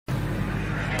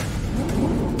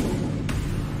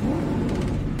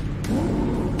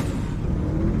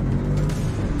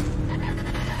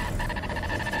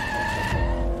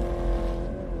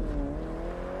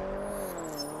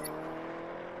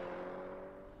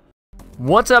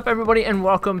What's up, everybody, and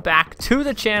welcome back to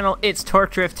the channel. It's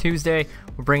Torque Drift Tuesday.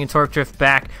 We're bringing Torque Drift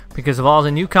back because of all the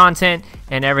new content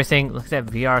and everything. Look at that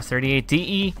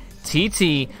VR38DE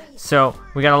TT. So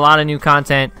we got a lot of new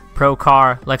content: Pro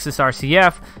Car, Lexus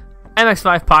RCF,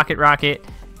 MX5 Pocket Rocket,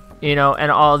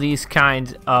 and all these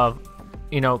kinds of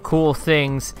cool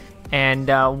things. And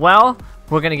well,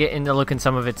 we're gonna get into looking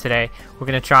some of it today. We're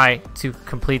gonna try to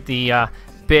complete the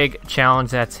big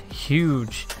challenge that's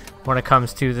huge when it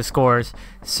comes to the scores.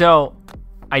 So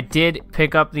I did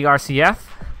pick up the RCF,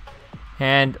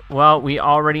 and well, we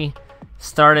already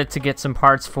started to get some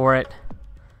parts for it.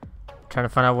 I'm trying to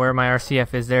find out where my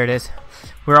RCF is. There it is.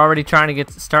 We're already starting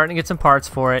to get some parts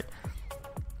for it.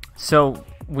 So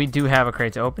we do have a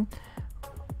crate to open.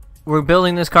 We're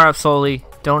building this car up slowly.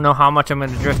 Don't know how much I'm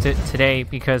going to drift it today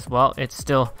because, well, it's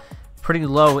still pretty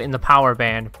low in the power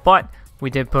band, but we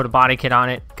did put a body kit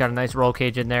on it, got a nice roll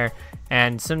cage in there,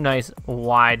 and some nice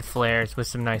wide flares with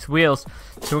some nice wheels.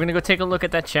 So we're going to go take a look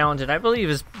at that challenge that I believe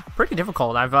is pretty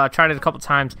difficult. I've tried it a couple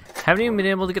times, haven't even been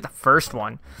able to get the first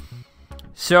one.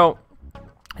 So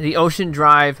the Ocean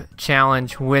Drive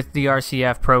challenge with the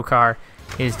RCF Pro Car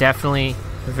is definitely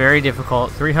very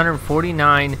difficult.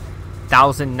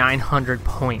 349,900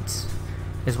 points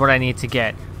is what I need to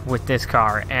get with this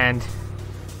car, and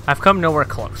I've come nowhere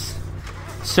close.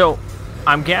 So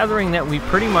I'm gathering that we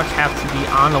pretty much have to be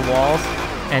on the walls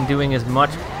and doing as much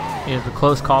the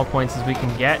close call points as we can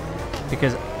get,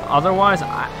 because otherwise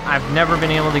I've never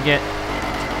been able to get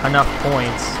enough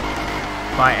points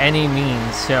by any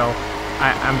means. So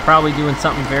I'm probably doing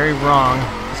something very wrong.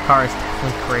 This car is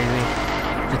definitely crazy.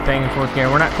 Just banging forth gear.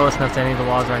 We're not close enough to any of the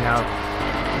walls right now.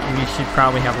 We should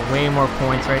probably have way more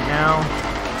points right now,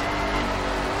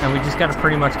 and we just got to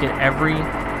pretty much get every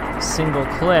single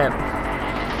clip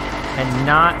and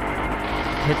not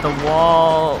hit the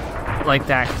wall like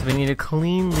that, because we need a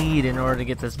clean lead in order to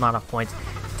get this amount of points.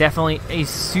 Definitely a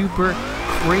super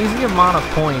crazy amount of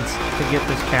points to get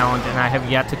this challenge, and I have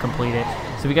yet to complete it.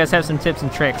 So if you guys have some tips and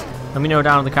tricks, let me know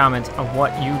down in the comments of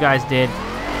what you guys did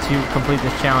to complete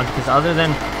this challenge, because other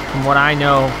than from what I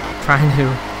know, trying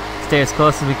to stay as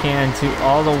close as we can to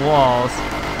all the walls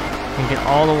and get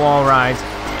all the wall rides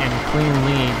and clean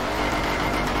lead,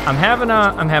 I'm having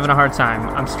a hard time.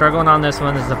 I'm struggling on this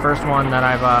one. This is the first one that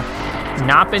I've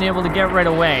not been able to get right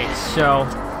away. So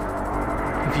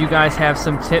if you guys have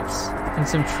some tips and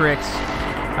some tricks,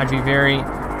 I'd be very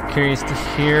curious to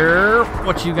hear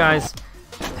what you guys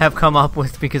have come up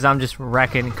with, because I'm just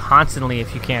wrecking constantly,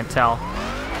 if you can't tell,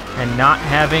 and not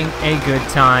having a good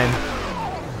time.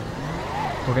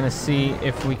 We're gonna see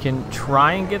if we can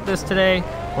try and get this today,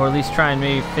 or at least try and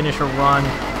maybe finish a run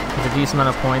with a decent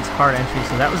amount of points. Hard entry,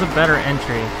 so that was a better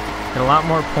entry. Get a lot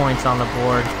more points on the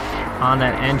board on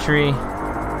that entry.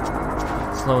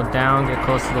 Slow it down, get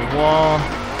close to the wall.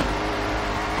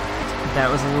 That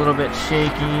was a little bit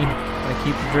shaky. Gonna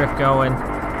keep the drift going.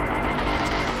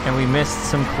 And we missed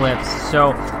some clips.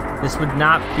 So this would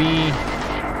not be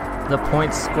the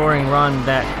point scoring run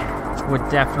that would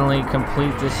definitely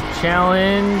complete this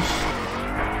challenge.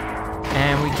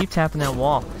 And we keep tapping that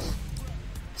wall.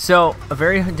 So a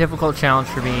very difficult challenge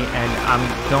for me, and I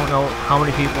don't know how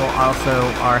many people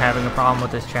also are having a problem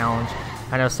with this challenge.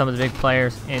 I know some of the big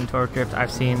players in Torque Drift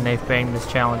I've seen, they've banged this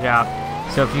challenge out.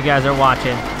 So if you guys are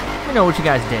watching, let me know what you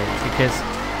guys did, because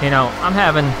I'm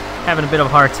having a bit of a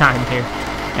hard time here,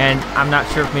 and I'm not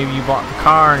sure if maybe you bought the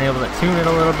car and able to tune it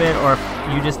a little bit, or if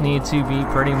you just need to be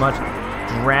pretty much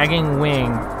dragging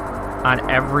wing on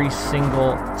every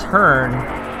single turn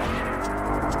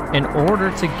in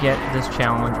order to get this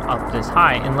challenge up this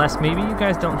high. Unless maybe you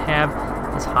guys don't have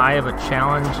as high of a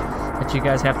challenge that you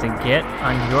guys have to get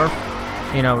on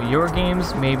your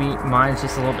games. Maybe mine's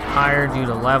just a little bit higher due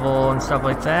to level and stuff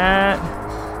like that.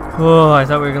 Oh, I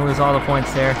thought we were gonna lose all the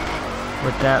points there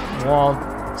with that wall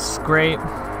scrape.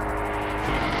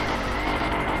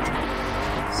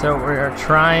 So we are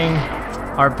trying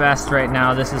our best right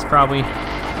now. This is probably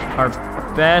our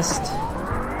best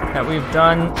that we've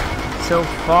done so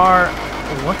far.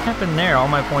 What happened there? All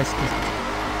my points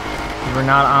were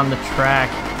not on the track.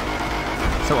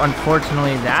 So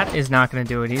unfortunately, that is not going to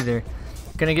do it either.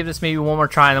 Gonna give this maybe one more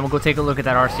try, and then we'll go take a look at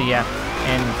that RCF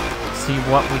and see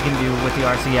what we can do with the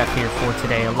RCF here for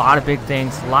today. A lot of big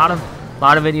things, a lot of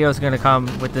videos going to come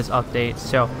with this update.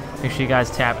 So make sure you guys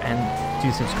tap and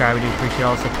do subscribe. We do appreciate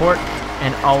all the support,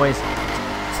 and always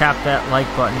tap that like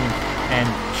button and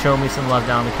show me some love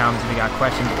down in the comments if you got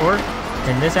questions, or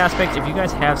in this aspect, if you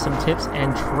guys have some tips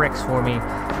and tricks for me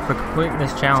for completing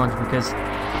this challenge, because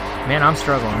man, I'm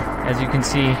struggling. As you can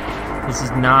see, this is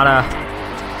not a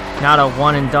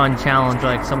one and done challenge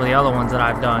like some of the other ones that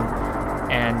I've done.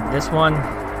 and this one's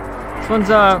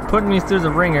putting me through the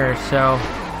ringer, so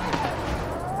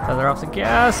feather off the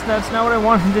gas. That's not what I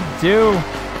wanted to do.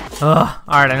 Ugh.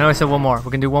 Alright, I know I said one more.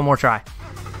 We can do one more try.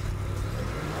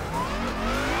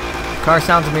 The car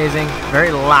sounds amazing, very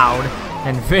loud,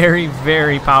 and very,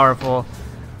 very powerful.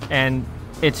 And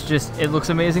it's just, it looks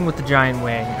amazing with the giant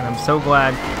wing. And I'm so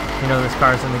glad, you know, this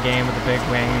car's in the game with the big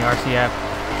wing, the RCF.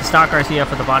 The stock RCF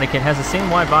with the body kit has the same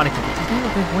wide body kit, but doesn't have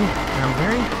a big wing. And I'm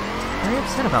very, very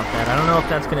upset about that. I don't know if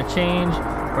that's going to change,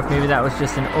 or if maybe that was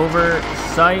just an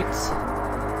oversight.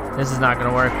 This is not going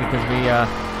to work because we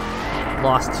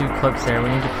lost 2 clips there. We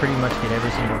need to pretty much get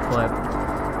every single clip.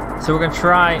 So we're going to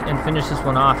try and finish this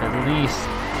one off at least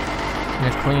in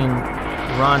a clean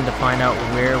run to find out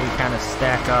where we kind of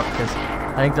stack up, because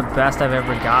I think the best I've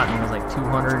ever gotten was like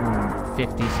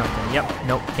 250 something. Yep,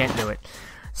 nope, can't do it.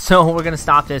 So we're going to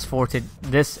stop this for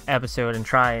this episode and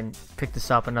try and pick this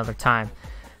up another time.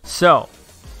 So,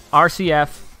 RCF,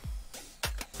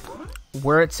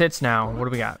 where it sits now, what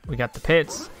do we got? We got the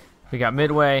pits, we got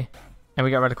midway, and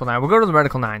we got reticle 9. We'll go to the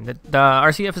reticle 9. The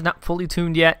RCF is not fully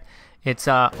tuned yet. It's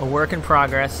a work in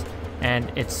progress,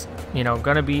 and it's, you know,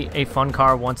 going to be a fun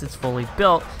car once it's fully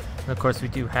built. And of course, we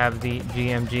do have the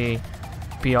GMG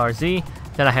BRZ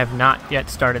that I have not yet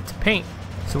started to paint.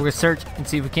 So we're going to search and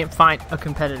see if we can't find a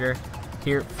competitor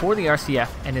here for the RCF,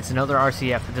 and it's another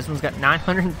RCF. This one's got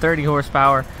 930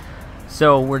 horsepower,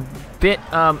 so we're a bit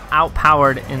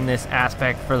outpowered in this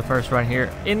aspect for the first run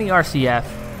here in the RCF.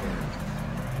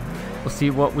 We'll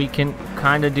see what we can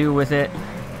kind of do with it.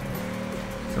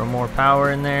 Throw more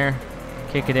power in there,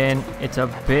 kick it in. It's a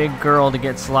big girl to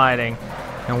get sliding,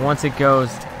 and once it goes,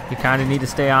 you kind of need to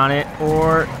stay on it,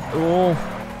 or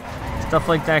stuff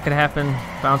like that could happen,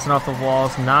 bouncing off the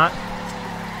walls. Not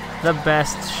the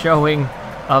best showing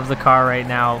of the car right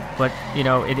now, but you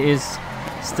know, it is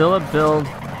still a build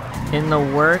in the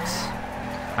works.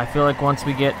 I feel like once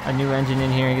we get a new engine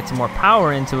in here and get some more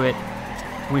power into it,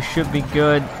 we should be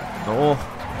good.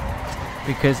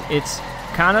 Because it's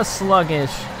kind of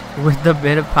sluggish with the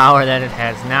bit of power that it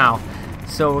has now.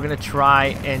 So we're gonna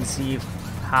try and see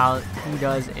how he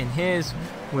does in his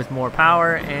with more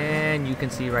power, and you can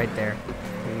see right there,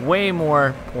 way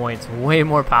more points, way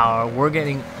more power. We're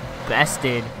getting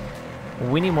bested.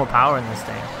 We need more power in this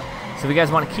thing. So if you guys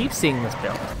want to keep seeing this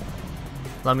build,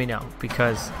 let me know,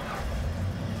 because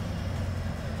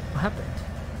what happened?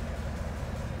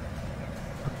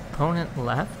 Opponent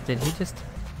left?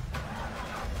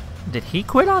 Did he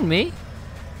quit on me?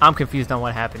 I'm confused on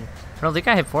what happened. I don't think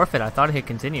I hit forfeit. I thought I hit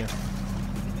continue.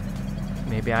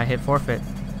 Maybe I hit forfeit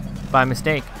by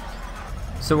mistake.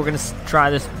 So we're gonna try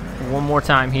this one more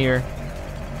time here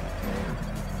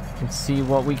and see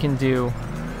what we can do.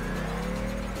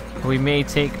 We may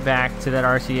take back to that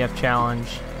RCF challenge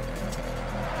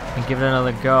and give it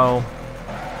another go,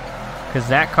 because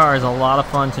that car is a lot of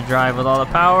fun to drive with all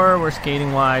the power. We're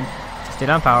skating wide. Stayed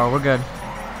on power. We're good.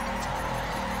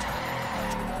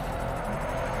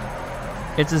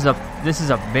 This is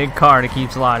a big car to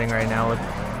keep sliding right now with,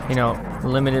 you know,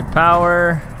 limited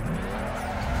power.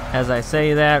 As I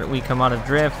say that, we come out of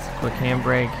drift, quick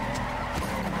handbrake.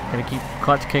 Gotta keep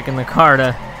clutch kicking the car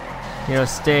to, you know,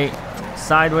 stay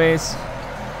sideways.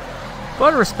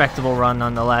 But a respectable run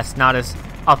nonetheless. Not as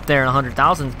up there in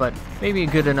 100,000s, but maybe a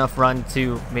good enough run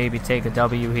to maybe take a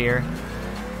W here.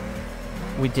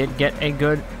 We did get a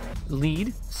good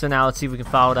lead, so now let's see if we can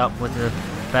follow it up with a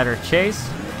better chase.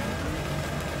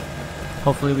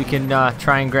 Hopefully we can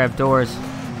try and grab doors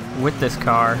with this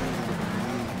car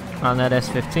on that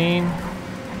S15.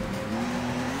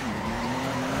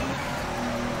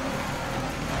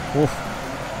 Oof.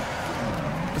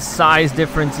 The size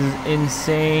difference is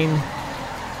insane,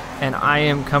 and I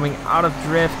am coming out of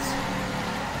drift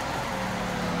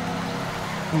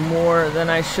more than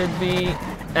I should be.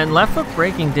 And left foot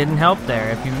braking didn't help there.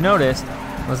 If you've noticed,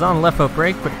 I was on left foot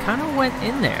brake, but it kind of went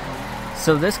in there.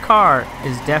 So this car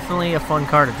is definitely a fun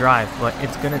car to drive, but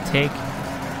it's gonna take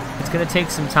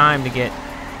some time to get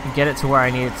it to where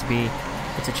I need it to be.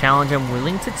 It's a challenge I'm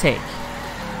willing to take.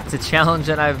 It's a challenge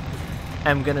that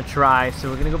I'm gonna try.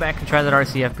 So we're gonna go back and try that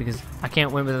RCF, because I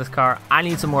can't win with this car. I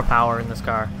need some more power in this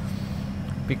car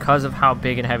because of how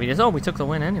big and heavy it is. Oh, we took the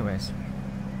win anyways.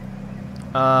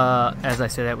 As I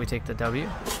say that, we take the W.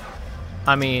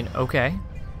 I mean, okay.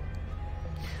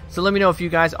 So let me know if you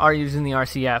guys are using the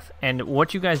RCF and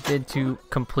what you guys did to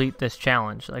complete this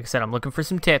challenge. Like I said, I'm looking for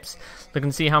some tips,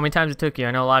 looking to see how many times it took you.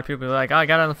 I know a lot of people are like, oh, I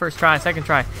got it on the first try, second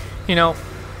try. You know,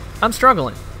 I'm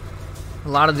struggling. A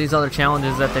lot of these other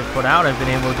challenges that they've put out, I've been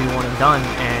able to do one and done,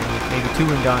 and maybe two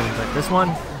and done. But this one,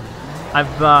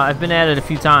 I've been at it a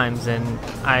few times, and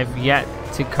I've yet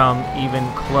to come even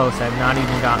close. I've not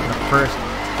even gotten the first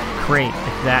crate,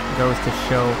 if that goes to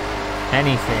show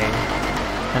anything.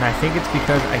 And I think it's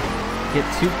because I get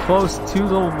too close to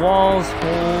the walls.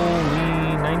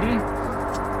 Holy 90.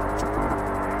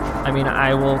 I mean,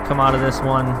 I will come out of this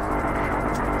one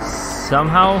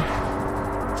somehow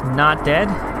not dead.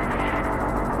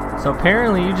 So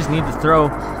apparently you just need to throw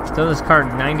this card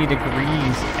 90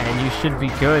 degrees and you should be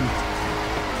good.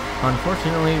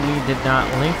 Unfortunately, we did not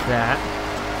link that,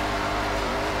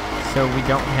 so we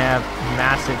don't have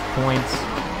massive points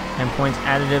and points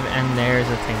additive, and there's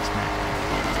a tank smack.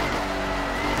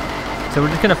 So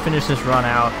we're just going to finish this run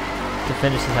out to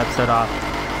finish this episode off.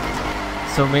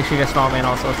 So make sure you guys follow me on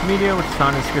all social media, which is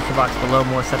found in the description box below.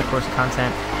 More set of course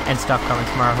content and stuff coming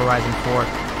tomorrow. Horizon 4.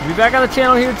 We'll be back on the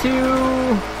channel here too.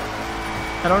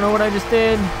 I don't know what I just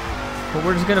did, but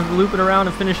we're just going to loop it around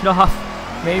and finish it off.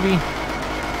 Maybe.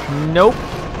 Nope.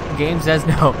 Game says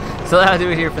no. So that'll do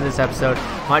it here for this episode.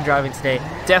 My driving today,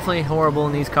 definitely horrible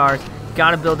in these cars.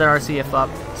 Gotta build that RCF up.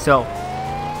 So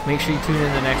make sure you tune in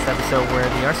to the next episode where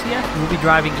the RCF will be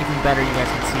driving even better. You guys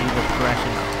can see the progression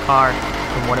of the car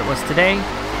from what it was today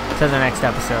to the next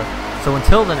episode. So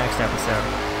until the next episode,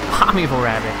 I'm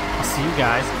EvlRabbit. I'll see you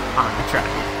guys on the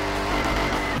track.